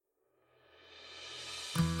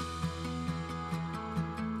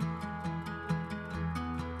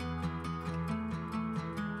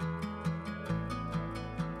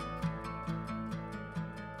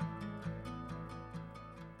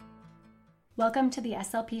Welcome to the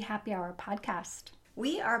SLP Happy Hour podcast.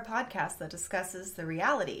 We are a podcast that discusses the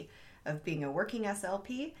reality of being a working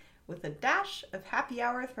SLP with a dash of happy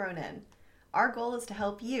hour thrown in. Our goal is to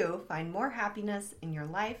help you find more happiness in your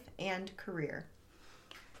life and career.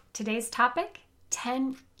 Today's topic,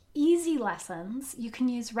 10 easy lessons you can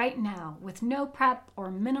use right now with no prep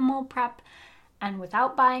or minimal prep and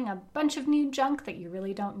without buying a bunch of new junk that you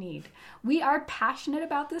really don't need. We are passionate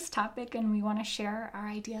about this topic and we want to share our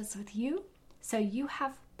ideas with you, so you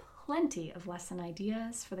have plenty of lesson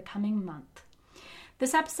ideas for the coming month.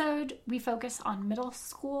 This episode, we focus on middle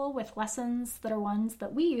school with lessons that are ones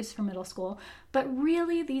that we use for middle school, but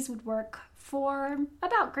really these would work for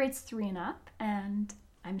about grades 3 and up. And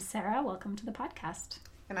I'm Sarah. Welcome to the podcast.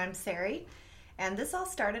 And I'm Sari. And this all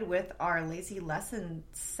started with our Lazy Lesson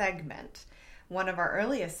segment, one of our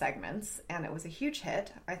earliest segments, and it was a huge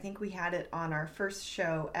hit. I think we had it on our first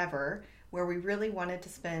show ever, where we really wanted to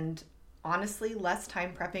spend, honestly, less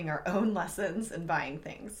time prepping our own lessons and buying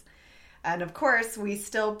things. And of course, we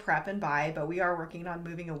still prep and buy, but we are working on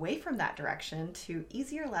moving away from that direction to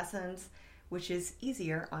easier lessons, which is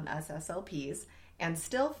easier on us SLPs and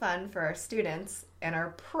still fun for our students and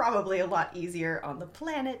are probably a lot easier on the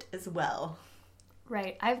planet as well.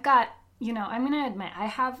 Right. I've got, I'm going to admit, I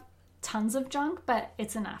have tons of junk, but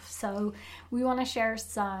it's enough. So we want to share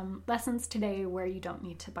some lessons today where you don't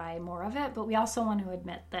need to buy more of it, but we also want to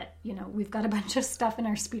admit that, we've got a bunch of stuff in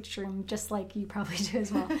our speech room, just like you probably do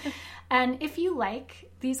as well. And if you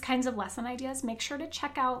like these kinds of lesson ideas, make sure to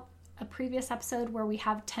check out a previous episode where we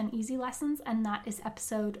have 10 easy lessons, and that is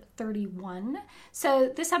episode 31.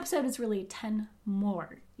 So this episode is really 10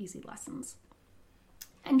 more easy lessons.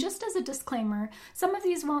 And just as a disclaimer, some of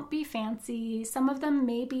these won't be fancy, some of them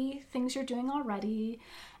may be things you're doing already,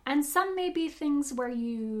 and some may be things where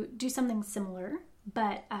you do something similar,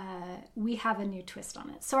 but we have a new twist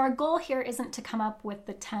on it. So our goal here isn't to come up with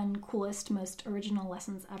the 10 coolest, most original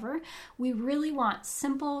lessons ever. We really want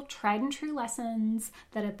simple, tried and true lessons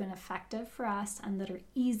that have been effective for us and that are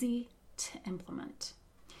easy to implement.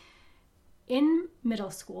 In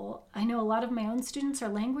middle school, I know a lot of my own students are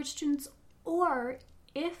language students, or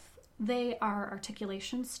if they are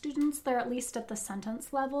articulation students, they're at least at the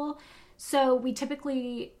sentence level. So we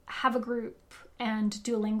typically have a group and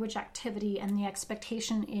do a language activity, and the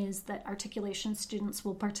expectation is that articulation students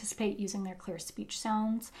will participate using their clear speech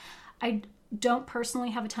sounds. I don't personally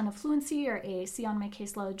have a ton of fluency or AAC on my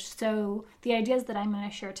caseload, so the ideas that I'm going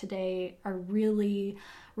to share today are really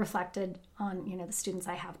reflected on, the students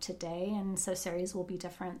I have today, and so Sari's will be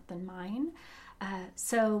different than mine.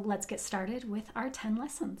 So let's get started with our 10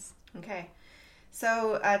 lessons. Okay.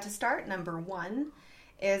 So to start, number 1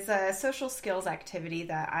 is a social skills activity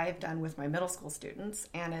that I've done with my middle school students,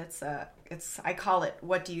 and it's I call it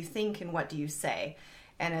 "What do you think and what do you say?"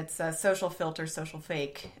 And it's a social filter, social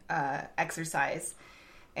fake exercise.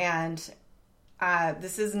 And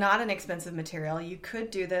this is not an expensive material. You could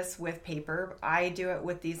do this with paper. I do it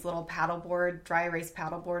with these little paddleboard, dry erase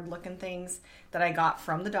paddleboard looking things that I got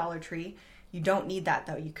from the Dollar Tree. You don't need that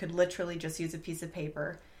though. You could literally just use a piece of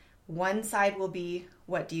paper. One side will be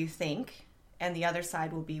 "What do you think?" and the other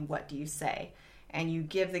side will be "What do you say?" And you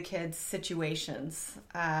give the kids situations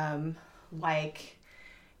like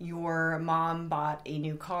your mom bought a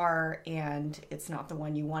new car and it's not the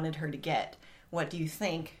one you wanted her to get. What do you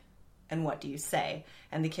think and what do you say?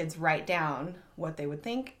 And the kids write down what they would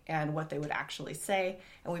think and what they would actually say.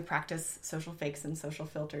 And we practice social fakes and social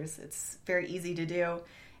filters. It's very easy to do.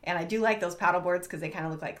 And I do like those paddle boards because they kind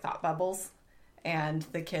of look like thought bubbles. And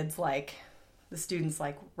the students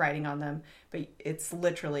like writing on them. But it's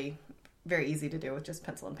literally very easy to do with just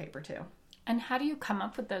pencil and paper too. And how do you come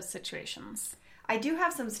up with those situations? I do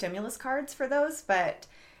have some stimulus cards for those, but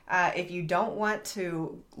if you don't want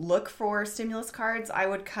to look for stimulus cards, I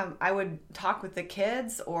would talk with the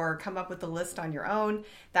kids or come up with a list on your own.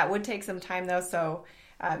 That would take some time though, so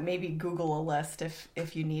maybe Google a list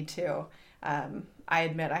if you need to. I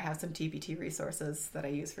admit I have some TPT resources that I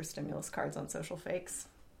use for stimulus cards on social fakes.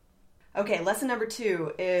 Okay, lesson number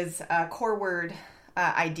 2 is a core word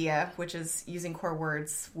idea, which is using core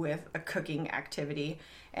words with a cooking activity.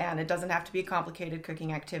 And it doesn't have to be a complicated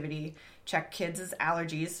cooking activity. Check kids'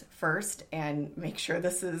 allergies first and make sure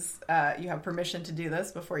this is you have permission to do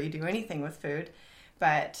this before you do anything with food.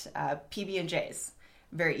 But PB&Js,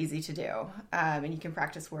 very easy to do. And you can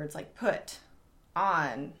practice words like put,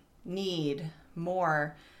 on, need,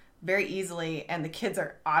 more, very easily. And the kids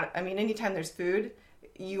anytime there's food,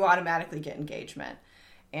 you automatically get engagement.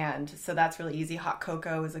 And so that's really easy. Hot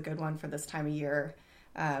cocoa is a good one for this time of year.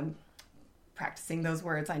 practicing those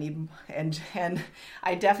words. And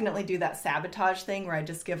I definitely do that sabotage thing where I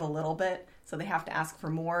just give a little bit. So they have to ask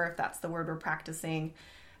for more if that's the word we're practicing.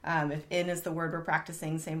 If in is the word we're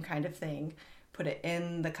practicing, same kind of thing. Put it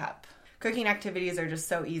in the cup. Cooking activities are just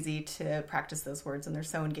so easy to practice those words, and they're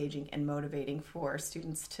so engaging and motivating for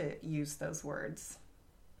students to use those words.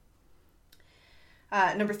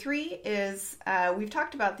 Number 3 is, we've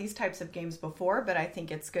talked about these types of games before, but I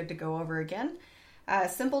think it's good to go over again.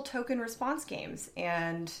 Simple token response games.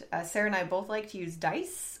 And Sarah and I both like to use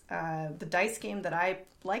dice. The dice game that I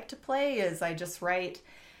like to play is I just write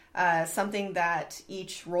something that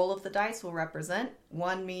each roll of the dice will represent.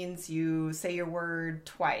 1 means you say your word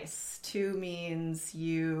twice. 2 means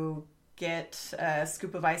you get a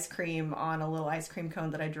scoop of ice cream on a little ice cream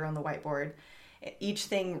cone that I drew on the whiteboard. Each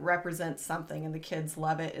thing represents something, and the kids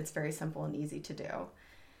love it. It's very simple and easy to do.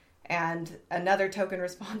 And another token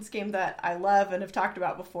response game that I love and have talked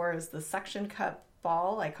about before is the suction cup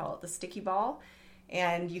ball. I call it the sticky ball.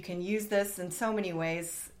 And you can use this in so many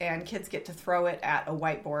ways, and kids get to throw it at a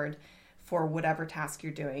whiteboard for whatever task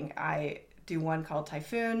you're doing. I do one called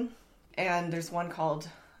Typhoon, and there's one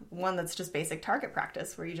that's just basic target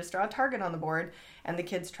practice, where you just draw a target on the board, and the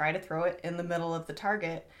kids try to throw it in the middle of the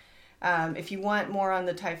target. If you want more on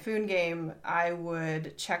the Typhoon game, I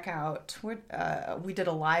would check out, we did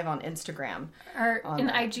a live on Instagram. Or an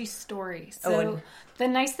IG story. So the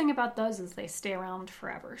nice thing about those is they stay around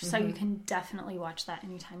forever. So you can definitely watch that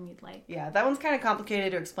anytime you'd like. Yeah, that one's kind of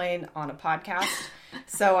complicated to explain on a podcast.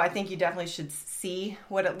 So I think you definitely should see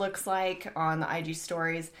what it looks like on the IG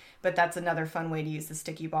stories. But that's another fun way to use the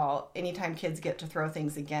sticky ball. Anytime kids get to throw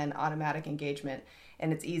things again, automatic engagement.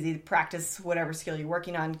 And it's easy to practice whatever skill you're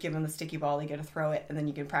working on. Give them the sticky ball, they get to throw it, and then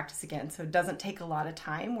you can practice again. So it doesn't take a lot of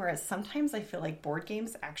time, whereas sometimes I feel like board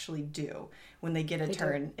games actually do. When they get a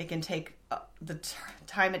turn, it can take the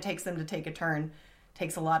time it takes them to take a turn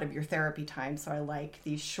takes a lot of your therapy time. So I like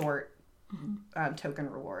these short token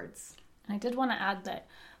rewards. And I did want to add that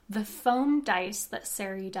the foam dice that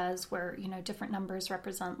Sari does, where, different numbers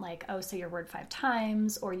represent, like, say your word 5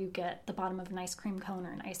 times, or you get the bottom of an ice cream cone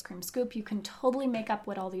or an ice cream scoop, you can totally make up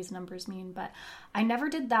what all these numbers mean. But I never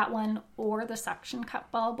did that one or the suction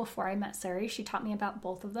cup ball before I met Sari. She taught me about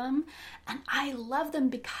both of them, and I love them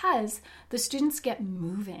because the students get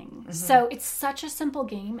moving. So it's such a simple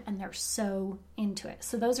game, and they're so into it.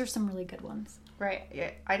 So those are some really good ones. Right. Yeah,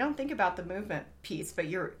 I don't think about the movement piece, but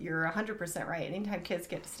you're 100% right. Anytime kids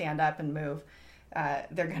get to stand up and move,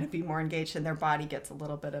 they're going to be more engaged, and their body gets a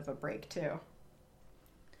little bit of a break too.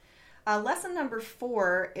 Lesson number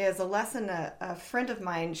 4 is a lesson a friend of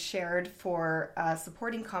mine shared for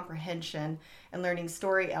supporting comprehension and learning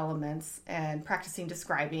story elements and practicing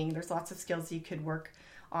describing. There's lots of skills you could work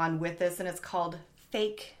on with this, and it's called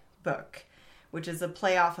Fake Book, which is a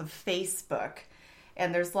play off of Facebook.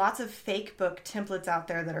 And there's lots of fake book templates out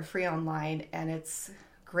there that are free online, and it's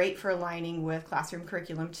great for aligning with classroom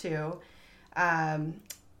curriculum too. An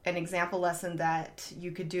example lesson that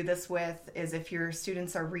you could do this with is if your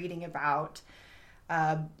students are reading about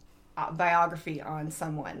a biography on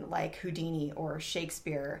someone like Houdini or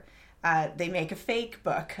Shakespeare. They make a fake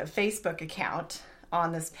book, a Facebook account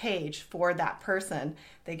on this page for that person.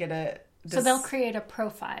 They get so they'll create a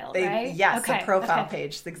profile, right? Yes, okay, a profile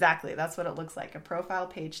page. Exactly. That's what it looks like, a profile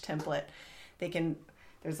page template.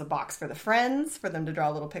 There's a box for the friends, for them to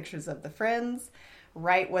draw little pictures of the friends,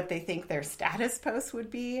 write what they think their status post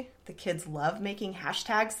would be. The kids love making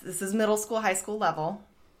hashtags. This is middle school, high school level.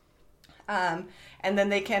 And then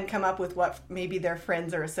they can come up with what maybe their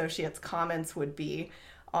friends or associates' comments would be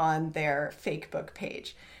on their fake book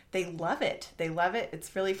page. They love it. They love it.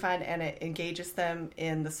 It's really fun, and it engages them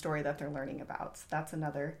in the story that they're learning about. So that's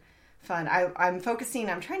another fun. I'm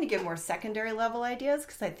trying to give more secondary level ideas,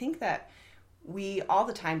 because I think that we all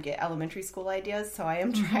the time get elementary school ideas. So I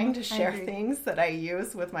am trying to share things that I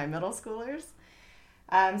use with my middle schoolers.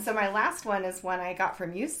 So my last one is one I got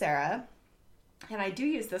from you, Sarah, and I do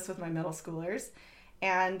use this with my middle schoolers.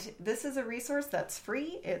 And this is a resource that's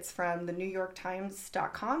free. It's from the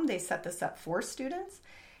NewYorkTimes.com. They set this up for students.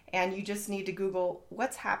 And you just need to Google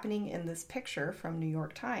what's happening in this picture from New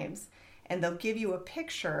York Times. And they'll give you a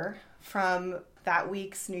picture from that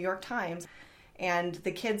week's New York Times. And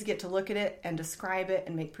the kids get to look at it and describe it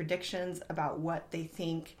and make predictions about what they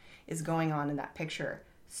think is going on in that picture.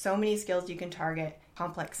 So many skills you can target: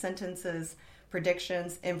 complex sentences,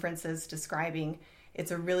 predictions, inferences, describing.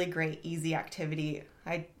 It's a really great, easy activity.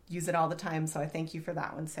 I use it all the time, so I thank you for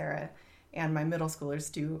that one, Sarah. And my middle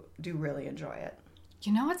schoolers do really enjoy it.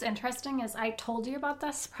 You know what's interesting is I told you about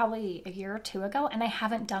this probably a year or two ago, and I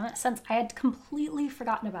haven't done it since. I had completely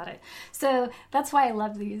forgotten about it. So that's why I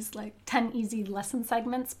love these like 10 easy lesson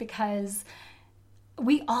segments, because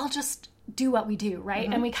we all just do what we do,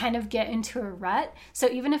 right? And we kind of get into a rut. So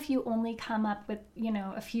even if you only come up with,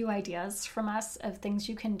 a few ideas from us of things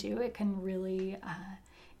you can do, it can really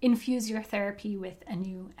infuse your therapy with a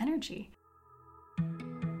new energy.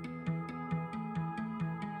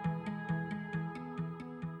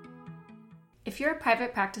 If you're a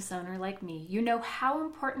private practice owner like me, you know how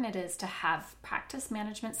important it is to have practice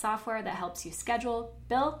management software that helps you schedule,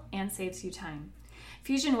 bill, and saves you time.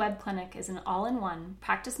 Fusion Web Clinic is an all-in-one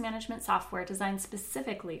practice management software designed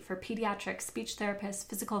specifically for pediatric speech therapists,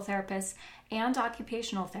 physical therapists, and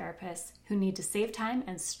occupational therapists who need to save time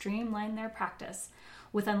and streamline their practice.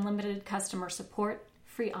 With unlimited customer support,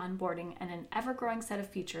 free onboarding, and an ever-growing set of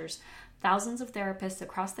features, thousands of therapists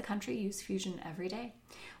across the country use Fusion every day.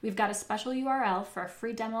 We've got a special URL for a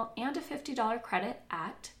free demo and a $50 credit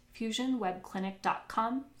at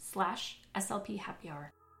fusionwebclinic.com/SLP Happy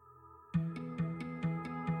Hour.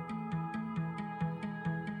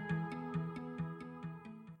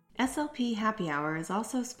 SLP Happy Hour is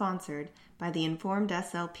also sponsored by the Informed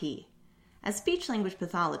SLP. As speech-language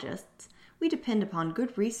pathologists, we depend upon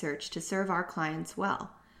good research to serve our clients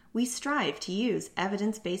well. We strive to use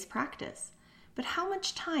evidence-based practice. But how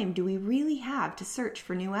much time do we really have to search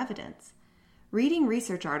for new evidence? Reading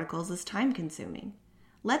research articles is time-consuming.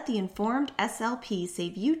 Let the Informed SLP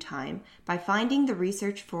save you time by finding the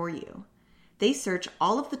research for you. They search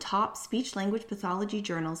all of the top speech-language pathology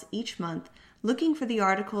journals each month, looking for the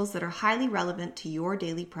articles that are highly relevant to your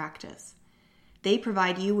daily practice. They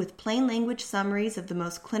provide you with plain language summaries of the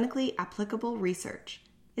most clinically applicable research.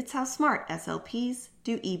 It's how smart SLPs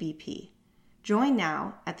do EBP. Join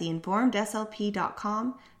now at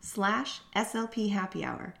theinformedslp.com/SLP Happy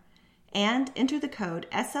Hour and enter the code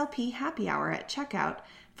SLP Happy Hour at checkout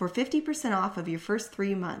for 50% off of your first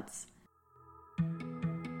 3 months.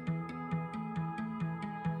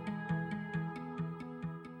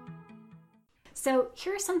 So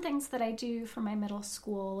here are some things that I do for my middle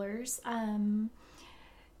schoolers.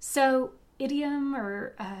 So idiom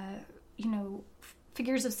or,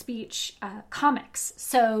 figures of speech, comics.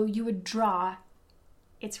 So you would draw,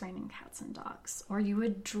 it's raining cats and dogs, or you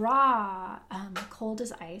would draw cold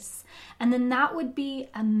as ice. And then that would be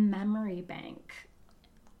a memory bank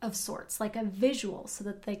of sorts, like a visual so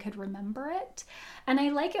that they could remember it. And I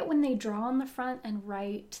like it when they draw on the front and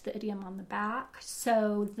write the idiom on the back,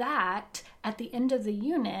 so that at the end of the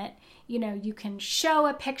unit, you can show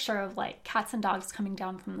a picture of like cats and dogs coming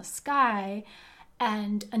down from the sky,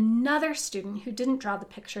 and another student who didn't draw the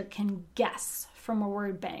picture can guess from a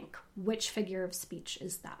word bank which figure of speech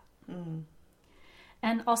is that.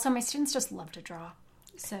 And also my students just love to draw.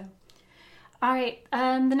 So all right,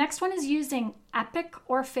 the next one is using Epic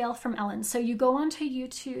or Fail from Ellen. So you go onto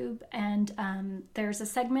YouTube and there's a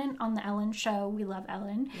segment on the Ellen show, we love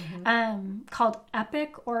Ellen, called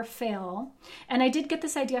Epic or Fail. And I did get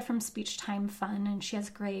this idea from Speech Time Fun, and she has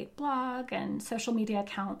a great blog and social media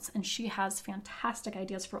accounts, and she has fantastic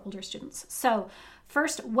ideas for older students. So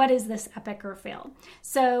first, what is this Epic or Fail?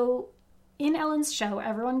 So in Ellen's show,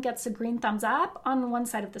 everyone gets a green thumbs up on one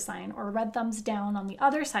side of the sign or a red thumbs down on the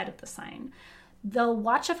other side of the sign. They'll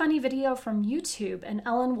watch a funny video from YouTube, and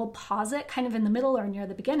Ellen will pause it kind of in the middle or near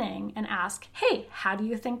the beginning and ask, hey, how do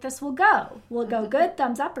you think this will go? Will it go good,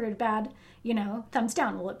 thumbs up, or bad, thumbs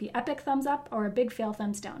down? Will it be epic thumbs up or a big fail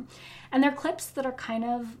thumbs down? And they're clips that are kind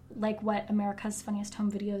of like what America's Funniest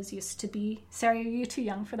Home Videos used to be. Sarah, are you too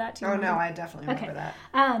young for that? No, I definitely remember that.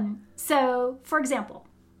 So, for example,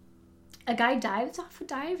 a guy dives off a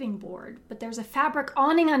diving board, but there's a fabric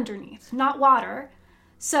awning underneath, not water.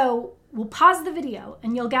 So we'll pause the video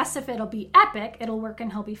and you'll guess if it'll be epic, it'll work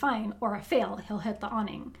and he'll be fine, or a fail, he'll hit the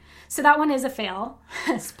awning. So that one is a fail.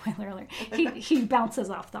 Spoiler alert. He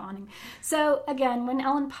bounces off the awning. So again, when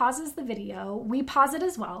Ellen pauses the video, we pause it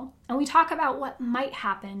as well. And we talk about what might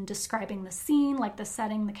happen, describing the scene, like the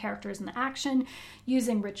setting, the characters, and the action,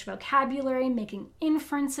 using rich vocabulary, making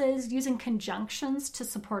inferences, using conjunctions to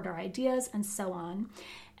support our ideas, and so on.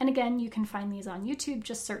 And again, you can find these on YouTube.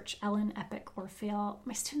 Just search Ellen Epic or Fail.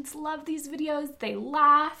 My students love these videos. They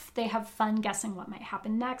laugh. They have fun guessing what might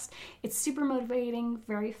happen next. It's super motivating,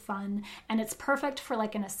 very fun, and it's perfect for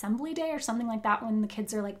like an assembly day or something like that when the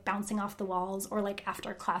kids are like bouncing off the walls, or like after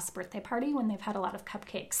a class birthday party when they've had a lot of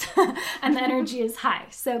cupcakes and the energy is high.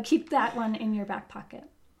 So keep that one in your back pocket.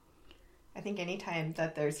 I think anytime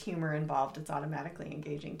that there's humor involved, it's automatically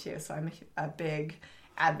engaging too. So I'm a big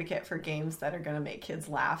advocate for games that are going to make kids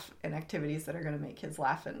laugh and activities that are going to make kids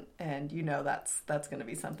laugh, and that's going to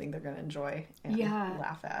be something they're going to enjoy and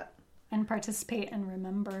laugh at and participate and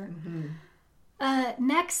remember.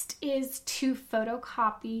 Next is to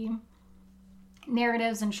photocopy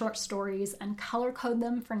narratives and short stories and color code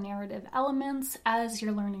them for narrative elements as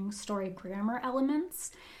you're learning story grammar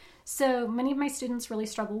elements. So many of my students really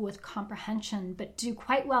struggle with comprehension, but do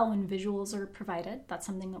quite well when visuals are provided. That's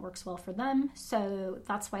something that works well for them. So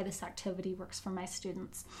that's why this activity works for my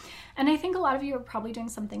students. And I think a lot of you are probably doing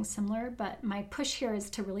something similar, but my push here is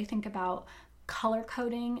to really think about color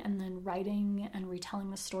coding and then writing and retelling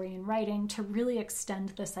the story in writing to really extend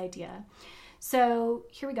this idea. So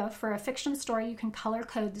here we go. For a fiction story, you can color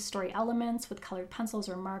code the story elements with colored pencils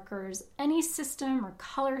or markers. Any system or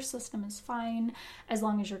color system is fine as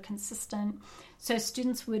long as you're consistent. So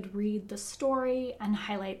students would read the story and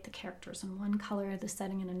highlight the characters in one color, the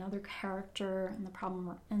setting in another character, and the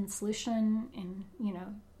problem and solution in,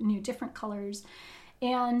 new different colors.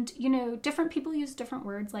 And, different people use different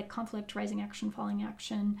words like conflict, rising action, falling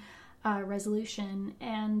action, resolution.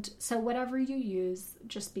 And so whatever you use,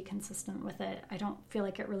 just be consistent with it. I don't feel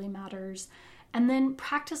like it really matters. And then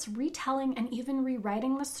practice retelling and even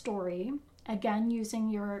rewriting the story. Again, using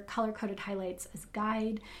your color-coded highlights as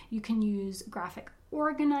guide. You can use graphic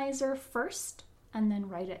organizer first and then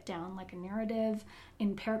write it down like a narrative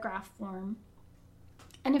in paragraph form.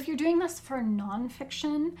 And if you're doing this for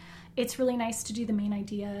nonfiction, it's really nice to do the main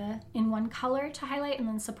idea in one color to highlight and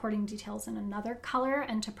then supporting details in another color,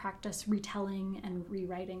 and to practice retelling and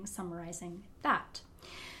rewriting, summarizing that.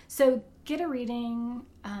 So get a reading,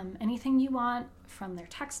 anything you want from their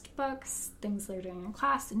textbooks, things they're doing in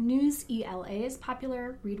class. News ELA is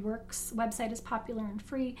popular. ReadWorks website is popular and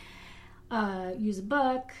free. Use a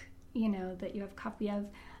book, that you have a copy of.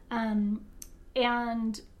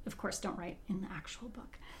 And of course, don't write in the actual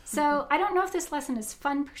book. So I don't know if this lesson is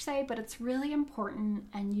fun per se, but it's really important,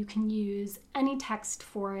 and you can use any text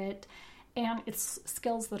for it. And it's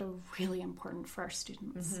skills that are really important for our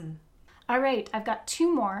students. All right, I've got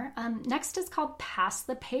two more. Next is called Pass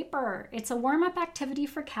the Paper. It's a warm-up activity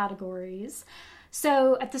for categories.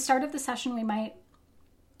 So at the start of the session,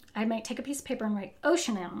 I might take a piece of paper and write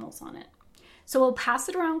ocean animals on it. So we'll pass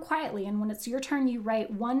it around quietly, and when it's your turn, you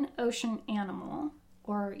write one ocean animal,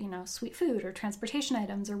 or, sweet food or transportation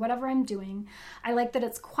items or whatever I'm doing. I like that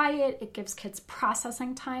it's quiet. It gives kids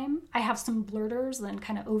processing time. I have some blurters and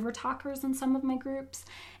kind of over talkers in some of my groups.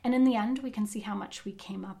 And in the end, we can see how much we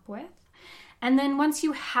came up with. And then once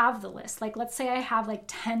you have the list, like let's say I have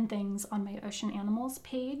 10 things on my ocean animals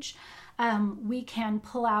page, we can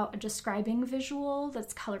pull out a describing visual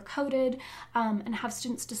that's color-coded and have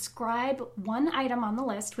students describe one item on the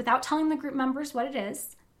list without telling the group members what it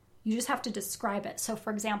is. You just have to describe it. So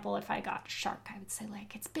for example, if I got shark, I would say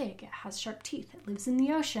it's big, it has sharp teeth, it lives in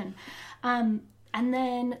the ocean. And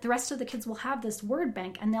then the rest of the kids will have this word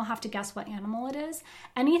bank and they'll have to guess what animal it is.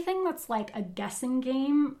 Anything that's like a guessing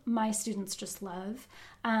game, my students just love.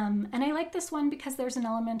 And I like this one because there's an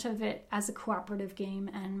element of it as a cooperative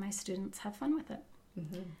game and my students have fun with it.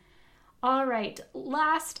 All right,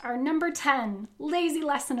 last, our number 10 lazy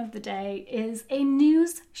lesson of the day is a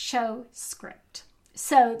news show script.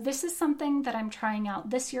 So this is something that I'm trying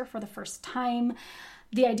out this year for the first time.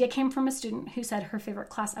 The idea came from a student who said her favorite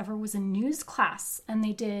class ever was a news class, and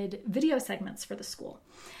they did video segments for the school.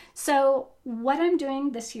 So what I'm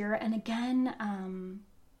doing this year, and again,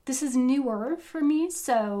 this is newer for me,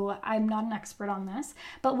 so I'm not an expert on this,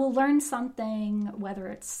 but we'll learn something, whether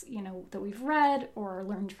it's, that we've read or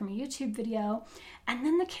learned from a YouTube video, and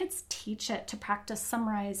then the kids teach it to practice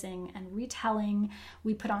summarizing and retelling.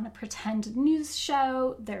 We put on a pretend news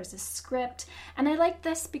show, there's a script, and I like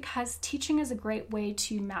this because teaching is a great way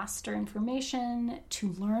to master information,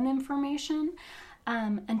 to learn information,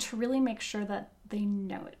 and to really make sure that they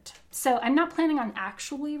know it. So I'm not planning on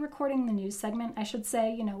actually recording the news segment, I should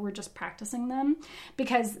say, we're just practicing them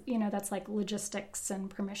because, that's like logistics and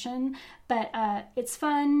permission, but it's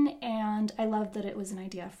fun and I love that it was an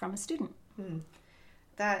idea from a student.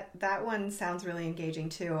 That one sounds really engaging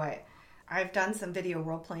too. I've done some video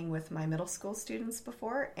role playing with my middle school students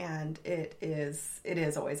before and it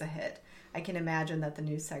is always a hit. I can imagine that the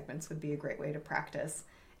news segments would be a great way to practice.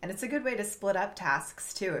 And it's a good way to split up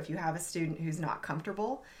tasks too. If you have a student who's not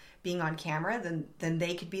comfortable being on camera, then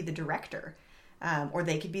they could be the director, or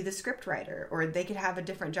they could be the script writer, or they could have a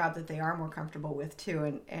different job that they are more comfortable with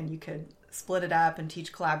too. And you could split it up and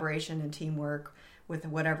teach collaboration and teamwork with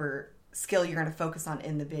whatever skill you're going to focus on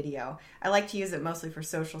in the video. I like to use it mostly for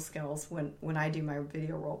social skills when I do my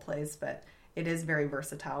video role plays, but it is very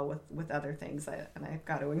versatile with other things, and I've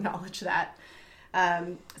got to acknowledge that.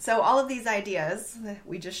 So all of these ideas,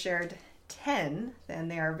 we just shared 10, and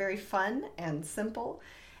they are very fun and simple.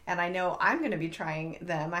 And I know I'm going to be trying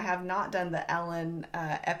them. I have not done the Ellen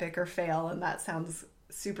epic or fail, and that sounds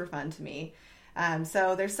super fun to me.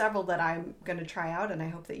 So there's several that I'm going to try out, and I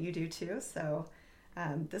hope that you do too. So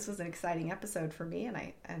this was an exciting episode for me, and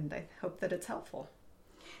I hope that it's helpful.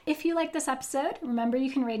 If you like this episode, remember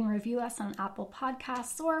you can rate and review us on Apple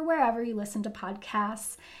Podcasts or wherever you listen to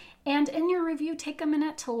podcasts. And in your review, take a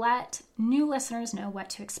minute to let new listeners know what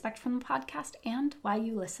to expect from the podcast and why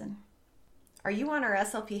you listen. Are you on our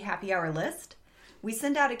SLP Happy Hour list? We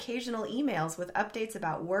send out occasional emails with updates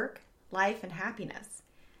about work, life, and happiness.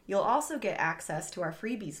 You'll also get access to our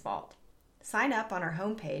freebies vault. Sign up on our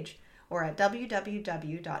homepage or at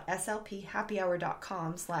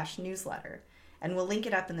www.slphappyhour.com/newsletter, and we'll link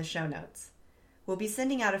it up in the show notes. We'll be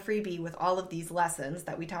sending out a freebie with all of these lessons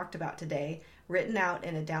that we talked about today, written out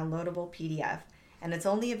in a downloadable PDF, and it's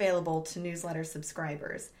only available to newsletter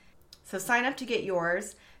subscribers. So sign up to get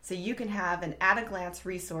yours so you can have an at-a-glance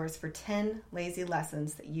resource for 10 lazy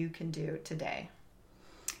lessons that you can do today.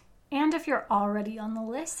 And if you're already on the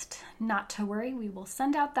list, not to worry, we will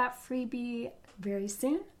send out that freebie very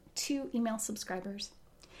soon to email subscribers.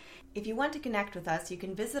 If you want to connect with us, you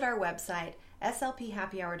can visit our website,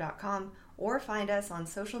 slphappyhour.com, or find us on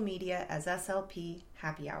social media as SLP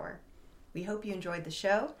Happy Hour. We hope you enjoyed the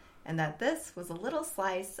show and that this was a little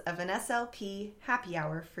slice of an SLP Happy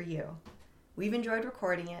Hour for you. We've enjoyed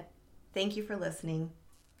recording it. Thank you for listening.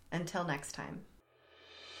 Until next time.